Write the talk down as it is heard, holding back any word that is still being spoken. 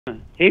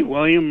Hey,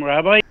 William,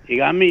 Rabbi. You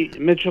got me?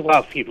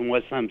 Michalowski from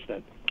West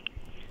Hempstead.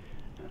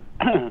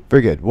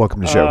 Very good.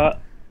 Welcome to the show.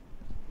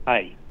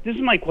 Hi. This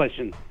is my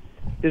question.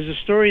 There's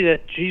a story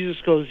that Jesus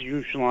goes to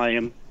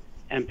Jerusalem,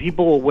 and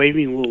people are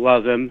waving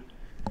Lulavim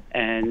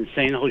and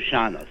saying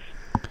Hosannas,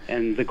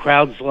 and the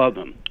crowds love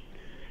him.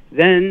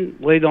 Then,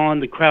 later on,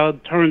 the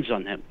crowd turns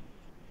on him.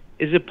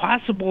 Is it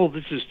possible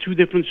this is two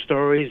different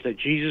stories, that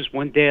Jesus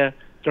went there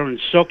during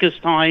Sukkot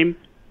time,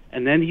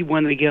 and then he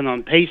went again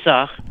on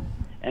Pesach,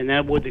 and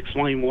that would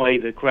explain why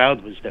the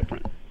crowd was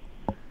different?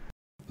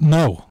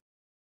 No.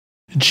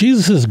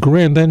 Jesus'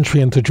 grand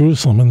entry into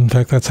Jerusalem, in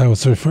fact, that's how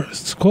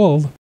it's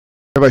called.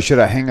 Everybody, should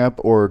I hang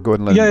up or go ahead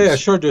and let him? Yeah,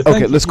 sure do.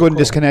 Okay, let's go ahead and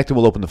disconnect and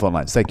we'll open the phone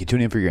lines. Thank you.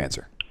 Tune in for your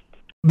answer.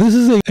 This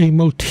is a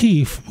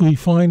motif we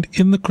find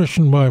in the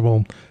Christian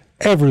Bible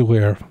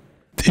everywhere.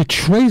 It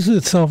traces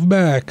itself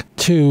back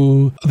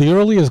to the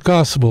earliest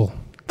gospel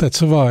that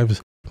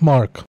survives,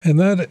 Mark. And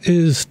that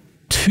is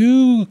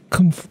two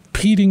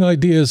competing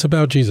ideas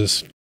about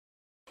Jesus.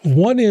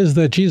 One is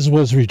that Jesus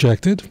was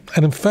rejected.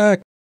 And in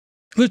fact,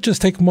 let's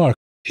just take Mark.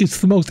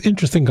 It's the most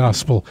interesting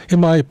gospel, in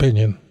my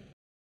opinion.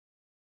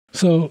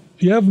 So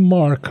you have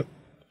Mark,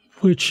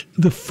 which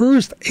the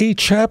first 8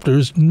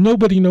 chapters,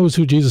 nobody knows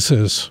who Jesus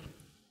is.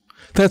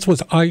 That's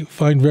what I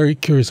find very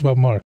curious about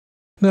Mark.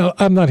 Now,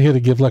 I'm not here to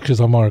give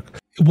lectures on Mark.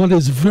 What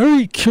is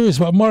very curious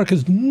about Mark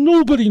is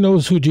nobody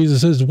knows who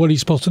Jesus is, what he's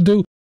supposed to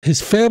do. His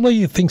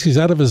family thinks he's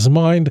out of his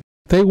mind.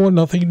 They want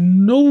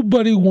nothing.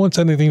 Nobody wants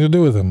anything to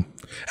do with him.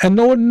 And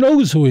no one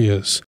knows who he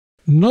is.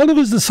 None of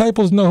his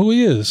disciples know who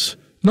he is.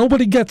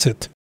 Nobody gets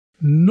it.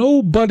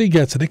 Nobody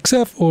gets it,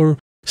 except for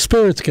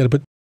spirits get it,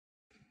 but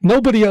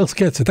nobody else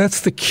gets it.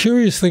 That's the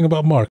curious thing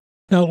about Mark.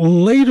 Now,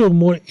 later,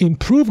 more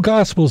improved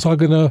Gospels are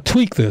going to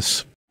tweak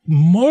this.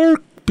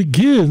 Mark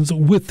begins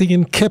with the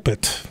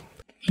incipit.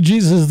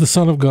 Jesus is the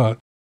Son of God.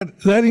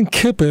 That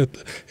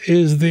incipit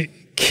is the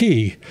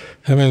key.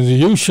 I mean,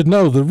 you should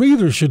know, the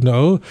reader should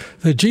know,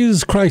 that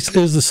Jesus Christ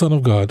is the Son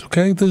of God,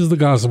 okay? This is the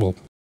Gospel.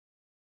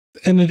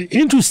 And it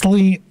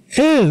interestingly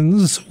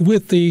ends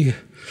with the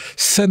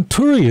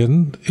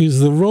centurion,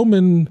 is the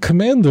Roman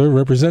commander,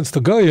 represents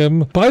the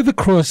Goyim, by the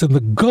cross, and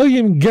the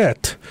Goyim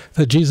get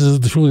that Jesus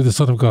is truly the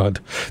Son of God.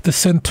 The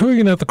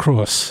centurion at the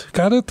cross.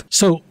 Got it?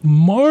 So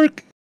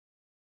Mark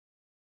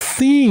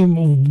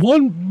theme,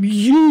 one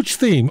huge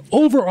theme,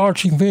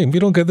 overarching theme, you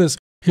don't get this,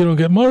 you don't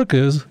get Mark,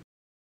 is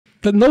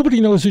that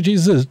nobody knows who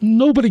Jesus is.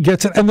 Nobody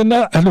gets it.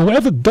 And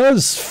whoever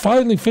does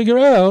finally figure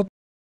out,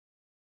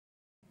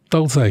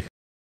 don't say.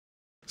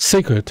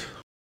 Secret.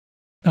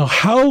 Now,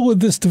 how would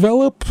this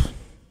develop?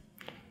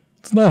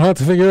 It's not hard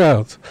to figure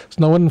out.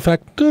 No one, in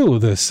fact, knew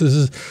this. This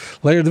is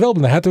later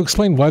development. They had to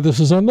explain why this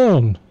is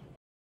unknown.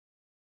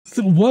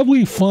 What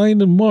we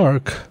find in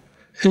Mark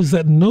is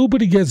that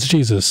nobody gets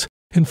Jesus.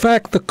 In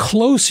fact, the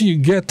closer you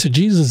get to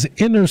Jesus'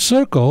 inner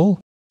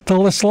circle, the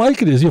less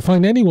like it is you'll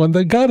find anyone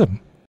that got him.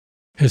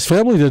 His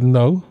family didn't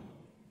know.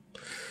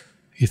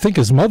 You think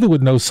his mother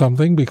would know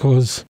something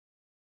because,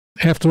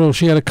 after all,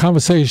 she had a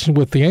conversation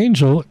with the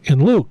angel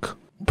in Luke.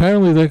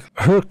 Apparently,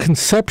 her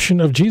conception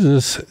of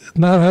Jesus,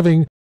 not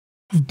having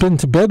been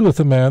to bed with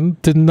a man,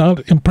 did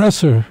not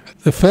impress her.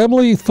 The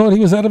family thought he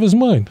was out of his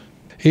mind,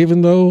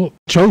 even though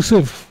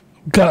Joseph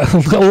got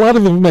a lot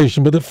of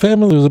information, but the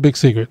family was a big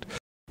secret.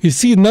 You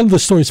see, none of the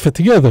stories fit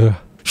together.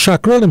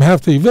 Shakranim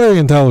have to be very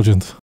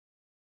intelligent.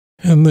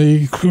 And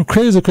the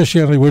creators of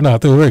Christianity were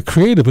not. They were very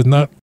creative, but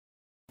not.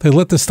 They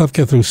let this stuff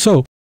get through.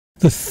 So,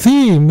 the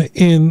theme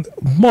in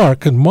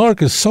Mark, and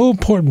Mark is so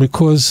important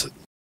because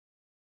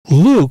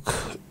Luke,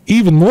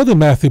 even more than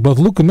Matthew, both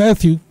Luke and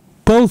Matthew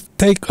both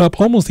take up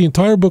almost the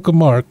entire book of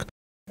Mark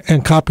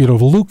and copy it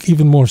over. Luke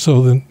even more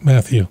so than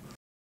Matthew.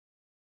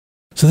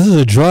 So this is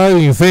a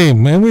driving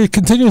theme, and it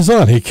continues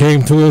on. He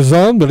came to his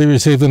own, but he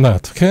received it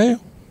not. Okay?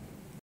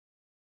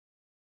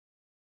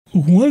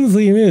 One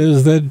theme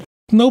is that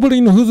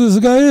nobody knows who this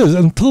guy is.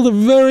 Until the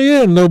very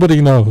end, nobody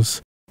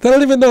knows. They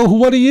don't even know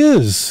what he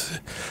is.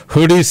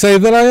 Who do you say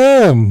that I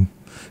am?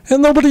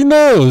 And nobody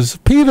knows.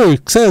 Peter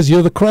says,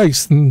 you're the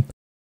Christ. And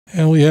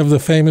we have the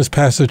famous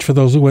passage for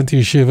those who went to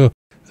yeshiva,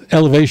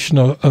 elevation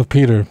of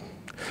Peter.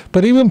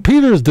 But even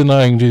Peter is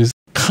denying Jesus.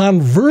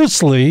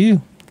 Conversely,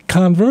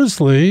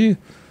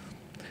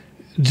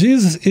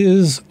 Jesus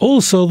is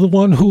also the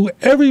one who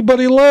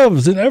everybody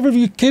loves. And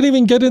you can't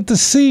even get in to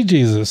see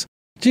Jesus.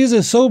 Jesus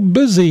is so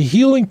busy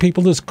healing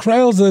people. There's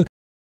crowds that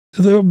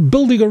they're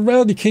building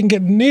around. You can't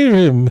get near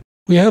him.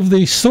 We have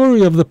the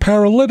story of the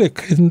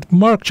paralytic in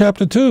Mark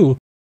chapter 2,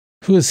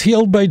 who is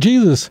healed by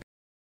Jesus.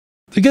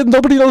 Again,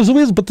 nobody knows who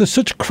he is, but there's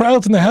such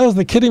crowds in the house,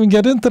 they can't even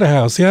get into the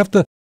house. They have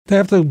to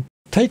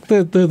take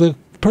the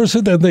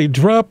person and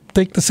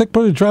take the sick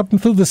person, drop them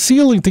through the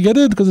ceiling to get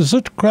in because there's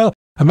such a crowd.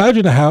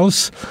 Imagine a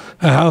house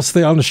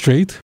there on the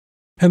street,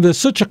 and there's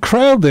such a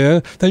crowd there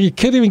that you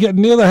can't even get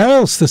near the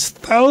house. There's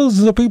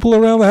thousands of people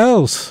around the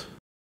house.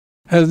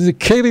 And you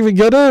can't even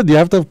get in. You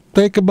have to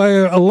take him by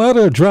a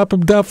ladder, drop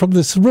him down from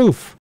this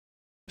roof.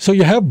 So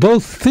you have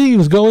both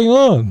themes going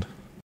on.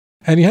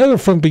 And you have it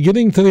from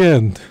beginning to the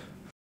end.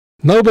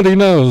 Nobody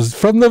knows.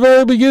 From the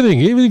very beginning,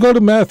 even you go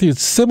to Matthew,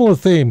 it's a similar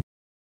theme.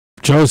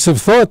 Joseph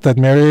thought that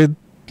Mary had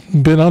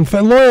been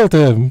loyal to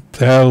him.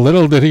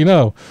 Little did he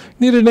know.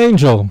 Need an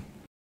angel.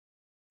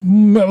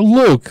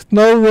 Luke,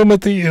 no room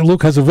at the...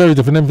 Luke has a very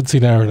different infancy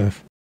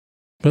narrative.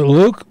 But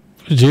Luke,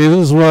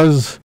 Jesus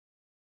was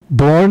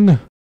born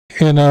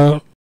in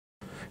a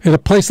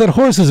place that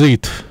horses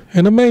eat,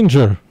 in a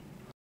manger,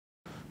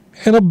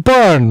 in a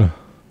barn.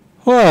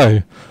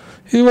 Why?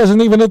 He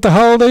wasn't even at the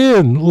Holiday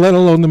Inn, let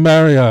alone the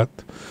Marriott,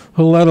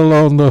 or let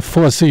alone the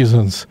Four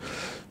Seasons.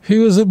 He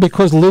was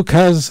because Luke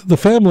has the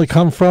family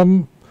come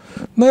from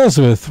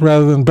Nazareth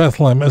rather than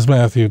Bethlehem as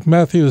Matthew.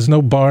 Matthew, there's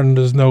no barn,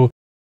 there's no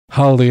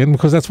Holiday Inn,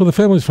 because that's where the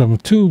family's from.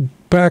 Too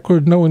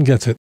backward, no one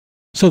gets it.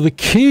 So the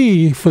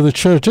key for the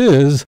church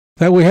is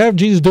that we have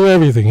Jesus do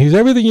everything. He's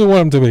everything you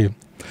want him to be.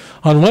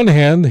 On one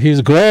hand,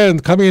 he's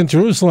grand, coming in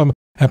Jerusalem,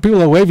 and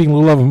people are waving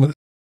who love him.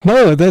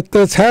 No,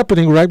 that's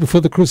happening right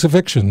before the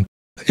crucifixion.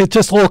 It's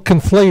just all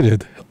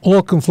conflated.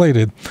 All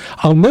conflated.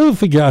 I'll never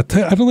forget,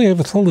 I don't think I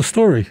ever told the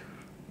story.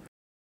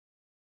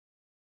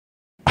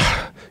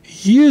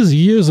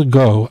 Years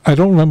ago, I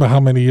don't remember how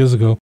many years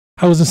ago,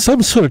 I was in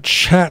some sort of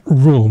chat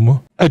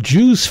room, a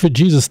Jews for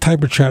Jesus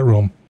type of chat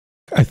room.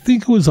 I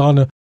think it was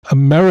on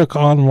America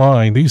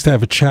Online. They used to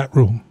have a chat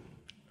room.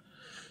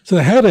 So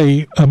they had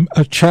a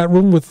chat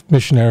room with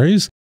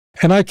missionaries,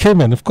 and I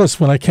came in. Of course,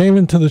 when I came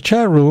into the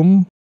chat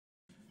room,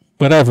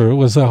 whatever, it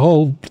was a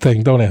whole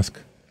thing, don't ask.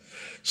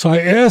 So I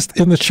asked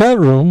in the chat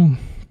room,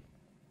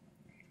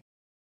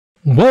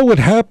 what would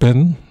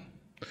happen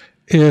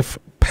if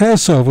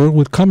Passover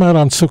would come out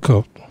on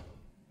Sukkot?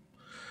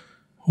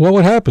 What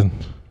would happen?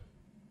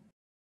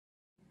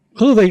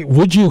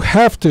 Would you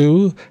have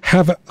to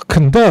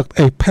conduct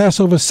a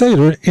Passover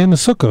Seder in a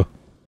Sukkah?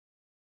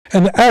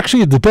 And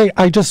actually a debate,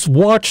 I just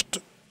watched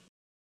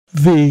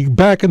the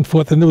back and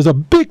forth, and there was a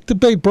big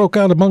debate broke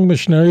out among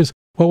missionaries.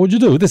 What would you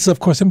do? This is, of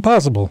course,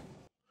 impossible.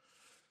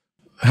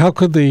 How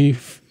could the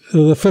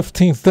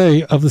 15th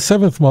day of the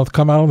 7th month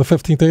come out on the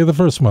 15th day of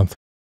the 1st month?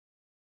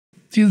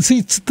 You see,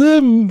 it's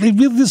them.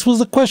 This was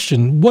the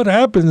question. What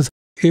happens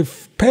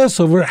if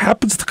Passover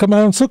happens to come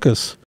out on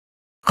Sukkot?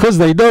 Because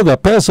they know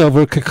that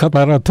Passover could come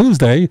out on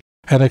Tuesday,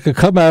 and it could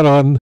come out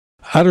on,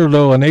 I don't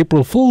know, on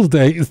April Fool's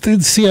Day.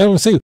 See, I don't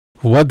say,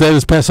 what day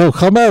does Passover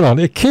come out on?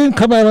 It can't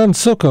come out on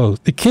Sukkot.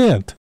 It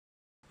can't.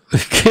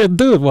 It can't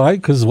do it. Why?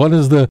 Because one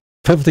is the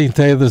 15th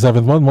day of the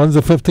 7th month, one's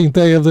the 15th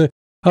day of the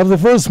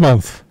 1st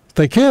month.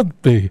 They can't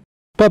be.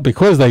 But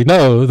because they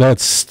know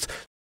that's...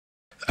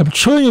 I'm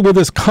showing you where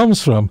this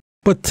comes from.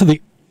 But to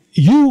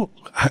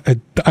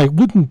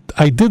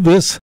I did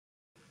this.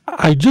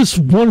 I just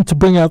wanted to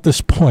bring out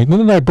this point. And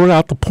then I brought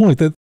out the point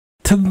that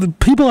the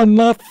people are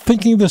not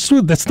thinking this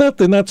through.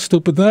 They're not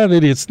stupid, they're not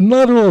idiots.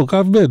 Not at all,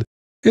 God forbid.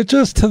 It's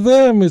just to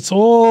them, it's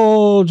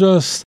all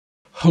just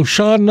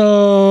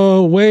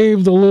Hoshana,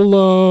 wave the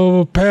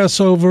lulav,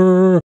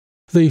 Passover,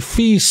 the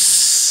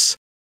feasts.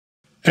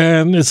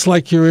 And it's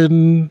like you're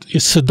in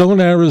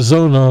Sedona,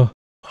 Arizona,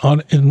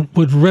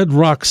 with red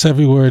rocks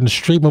everywhere and a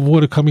stream of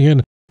water coming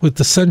in with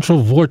the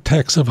central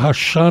vortex of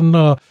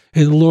Hoshana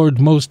in Lord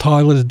Most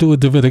High. Let's do a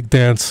Davidic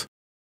dance.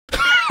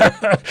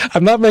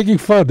 I'm not making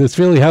fun. It's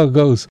really how it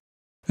goes.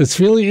 It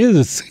really is.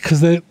 It's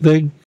because they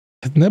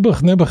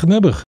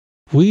Nebuch.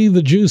 We,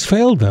 the Jews,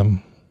 failed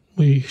them.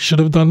 We should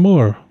have done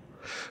more.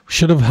 We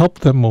should have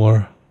helped them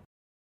more.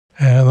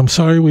 And I'm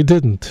sorry we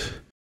didn't.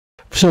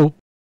 So,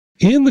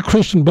 in the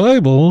Christian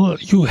Bible,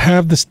 you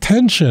have this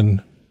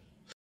tension.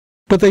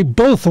 But they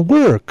both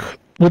work.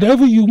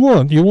 Whatever you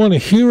want. You want a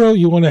hero,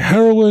 you want a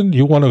heroine,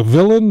 you want a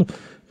villain.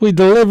 We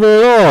deliver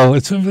it all.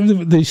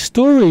 The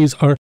stories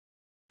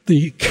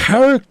the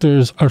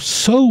characters are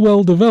so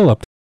well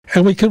developed.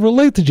 And we can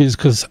relate to Jesus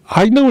because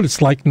I know what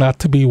it's like not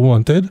to be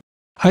wanted.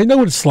 I know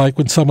what it's like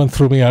when someone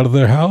threw me out of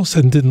their house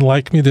and didn't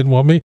like me, didn't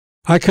want me.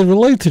 I can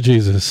relate to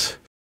Jesus.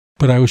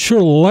 But I would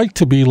sure like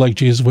to be like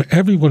Jesus, where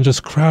everyone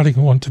just crowding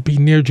and want to be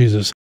near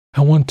Jesus.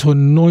 I want to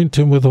anoint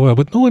him with oil,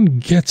 but no one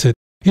gets it.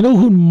 You know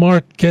who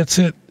Mark gets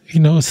it?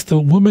 It's the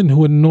woman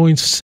who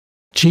anoints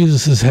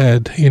Jesus'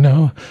 head,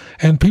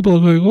 And people are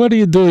going, what are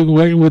you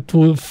doing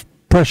with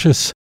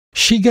Precious?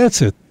 She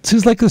gets it.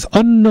 She's like this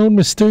unknown,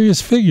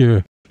 mysterious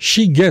figure.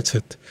 She gets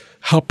it,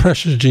 how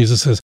precious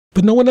Jesus is.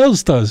 But no one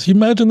else does. You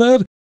imagine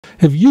that?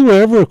 If you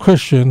were ever a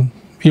Christian,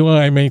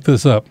 I make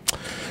this up.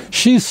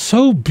 She's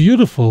so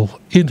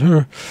beautiful in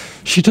her.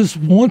 She just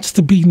wants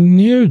to be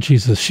near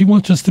Jesus. She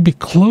wants us to be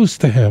close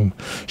to him.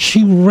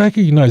 She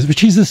recognizes, but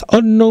she's this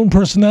unknown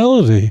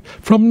personality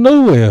from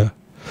nowhere.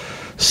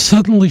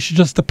 Suddenly she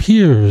just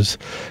appears,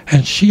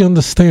 and she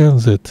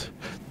understands it,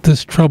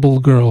 this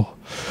troubled girl.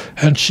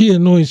 And she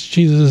anoints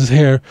Jesus'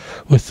 hair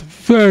with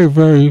very,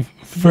 very,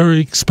 very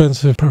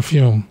expensive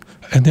perfume.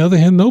 On the other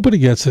hand, nobody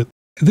gets it.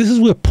 This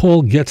is where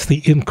Paul gets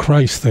the in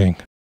Christ thing.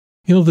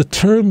 The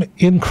term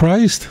in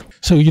Christ,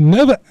 so you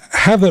never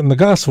have that in the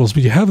Gospels,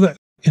 but you have that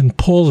in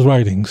Paul's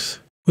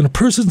writings. When a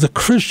person's a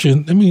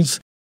Christian, it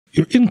means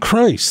you're in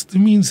Christ. It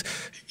means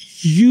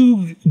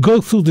you go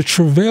through the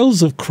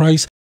travails of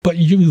Christ but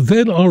you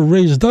then are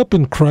raised up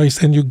in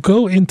Christ and you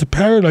go into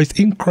paradise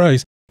in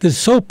Christ. This is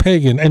so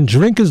pagan, and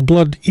drink his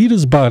blood, eat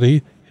his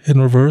body, in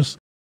reverse,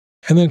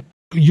 and then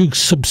you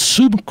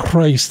subsume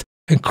Christ,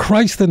 and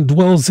Christ then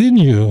dwells in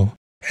you,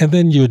 and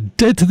then you're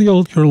dead to the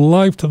old, you're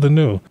alive to the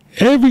new.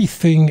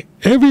 Everything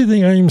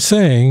I'm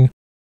saying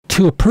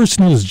to a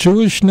person who's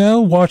Jewish now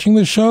watching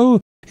the show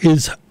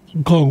is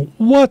going,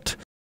 what?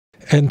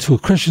 And to a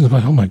Christian, it's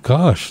like, oh my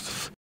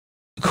gosh.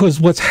 Because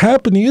what's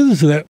happening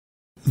is that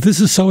this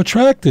is so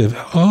attractive.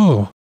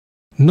 Oh,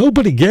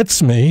 nobody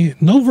gets me.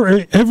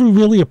 Nobody ever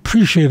really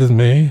appreciated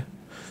me.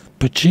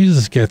 But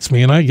Jesus gets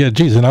me, and I get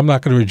Jesus, and I'm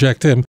not going to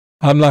reject him.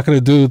 I'm not going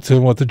to do to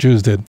him what the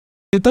Jews did.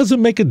 It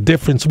doesn't make a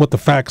difference what the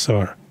facts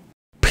are.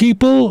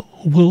 People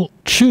will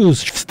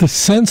choose the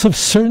sense of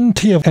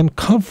certainty and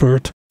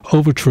comfort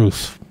over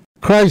truth.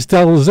 Christ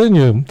dwells in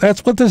you.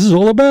 That's what this is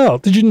all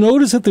about. Did you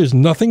notice that there's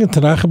nothing in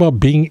Tanakh about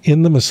being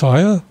in the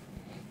Messiah?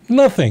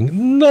 Nothing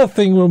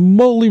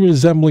remotely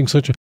resembling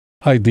such an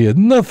idea.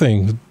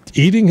 Nothing.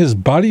 Eating his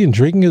body and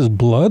drinking his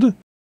blood?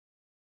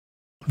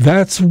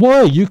 That's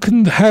why you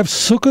can have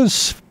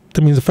Sukkot,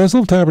 that means the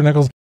Festival of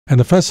Tabernacles, and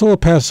the Festival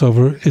of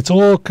Passover. It's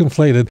all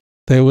conflated.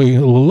 They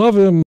will love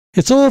him.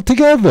 It's all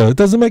together. It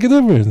doesn't make a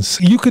difference.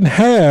 You can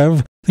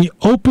have the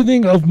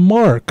opening of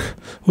Mark,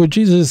 where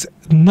Jesus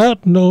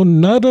not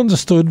known, not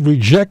understood,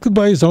 rejected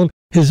by his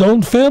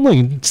own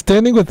family,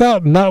 standing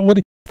without,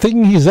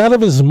 thinking he's out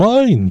of his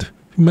mind.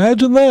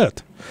 Imagine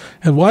that.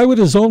 And why would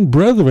his own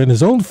brethren,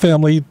 his own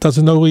family,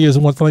 doesn't know who he is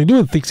and wants nothing to do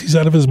with it, thinks he's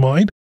out of his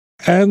mind?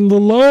 And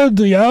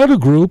the outer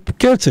group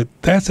gets it.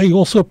 That's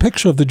also a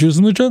picture of the Jews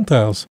and the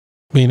Gentiles,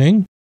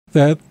 meaning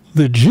that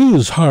the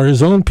Jews are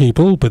his own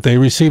people, but they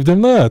received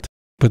him not.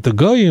 But the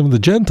Goyim, the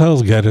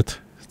Gentiles, get it.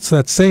 It's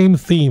that same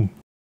theme.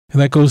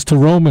 And that goes to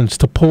Romans,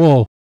 to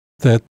Paul,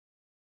 that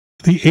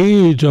the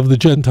age of the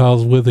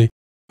Gentiles where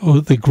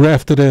they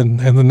grafted in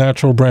and the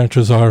natural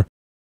branches are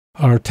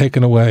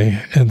taken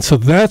away. And so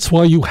that's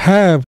why you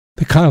have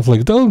the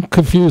conflict. Don't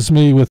confuse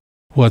me with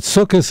what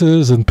Sukkot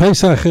is and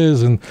Pesach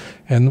is and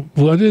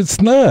what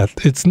it's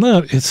not. It's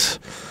not. It's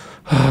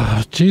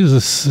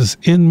Jesus is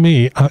in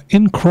me,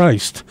 in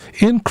Christ.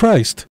 In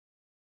Christ.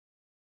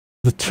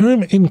 The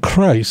term in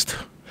Christ,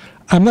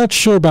 I'm not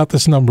sure about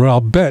this number.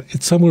 I'll bet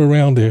it's somewhere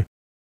around there.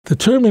 The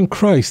term in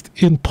Christ,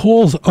 in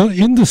Paul's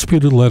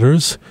undisputed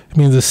letters, I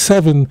mean the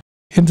 7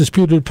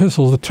 indisputed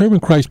epistles, the term in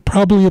Christ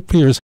probably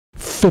appears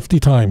 50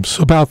 times,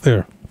 about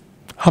there.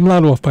 I'm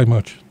not off by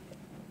much.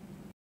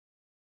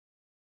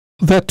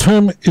 That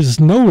term is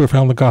nowhere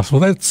found in the gospel.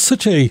 That's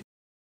such a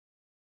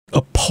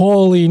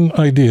appalling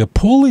idea.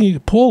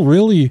 Paul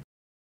really,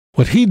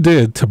 what he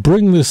did to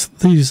bring these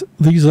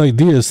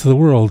ideas to the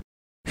world,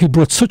 he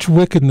brought such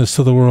wickedness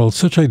to the world,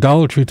 such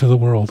idolatry to the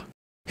world.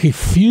 He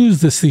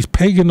fused these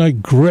pagan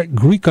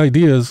Greek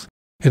ideas,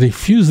 and he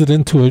fused it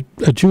into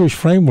a Jewish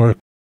framework,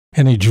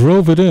 and he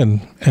drove it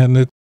in.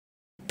 And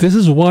this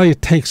is why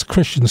it takes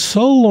Christians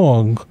so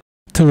long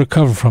to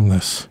recover from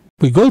this.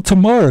 We go to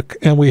Mark,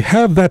 and we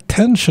have that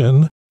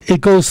tension. It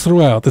goes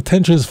throughout. The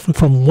tension is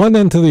from one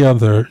end to the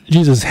other.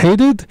 Jesus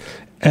hated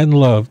and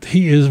loved.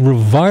 He is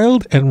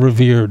reviled and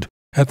revered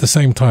at the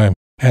same time.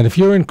 And if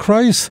you're in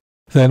Christ,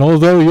 then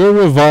although you're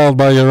reviled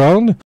by your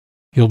own,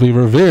 you'll be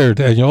revered,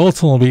 and you'll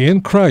ultimately be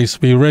in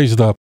Christ, be raised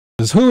up.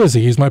 Who is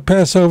he? He's my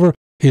Passover.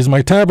 He's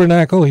my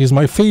tabernacle. He's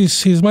my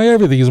feast. He's my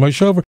everything. He's my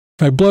shover.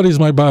 My blood is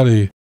my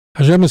body.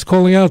 Hashem is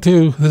calling out to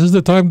you. This is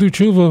the time to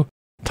do tshuva.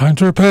 Time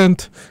to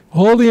repent.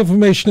 All the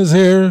information is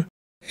here.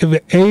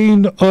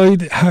 Ve'ein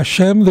oid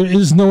Hashem. There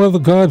is no other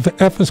God.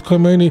 Ve'efes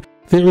kameni.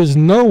 There is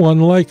no one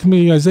like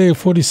me. Isaiah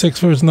 46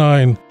 verse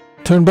 9.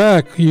 Turn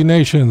back, ye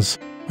nations.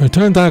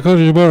 Return to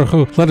HaKadosh Baruch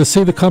Hu. Let us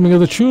see the coming of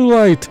the true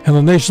light, and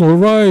the nation will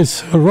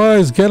arise.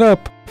 Arise, get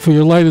up, for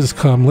your light has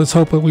come. Let's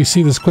hope that we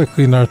see this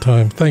quickly in our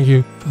time. Thank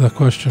you for that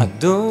question.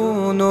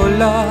 Adon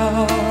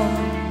olam,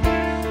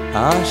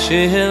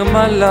 asher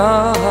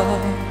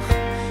malach,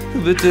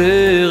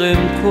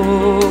 b'terem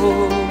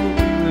kol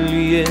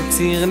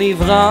yetzir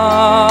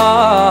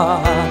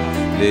nivra,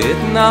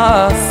 v'et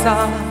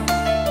nasa,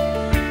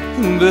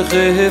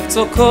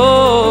 b'chefetzo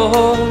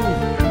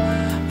kol.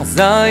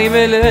 אזי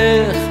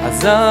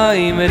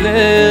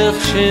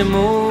מלך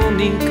שמו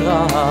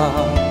נקרא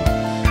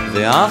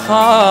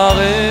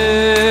ואחרי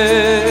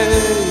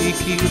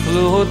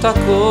ככלות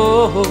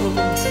הכל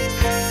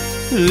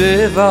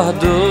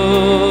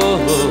לבדו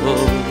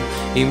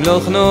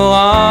ימלוך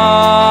נורא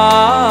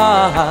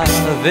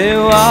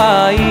והוא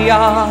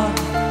היה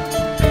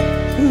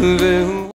והוא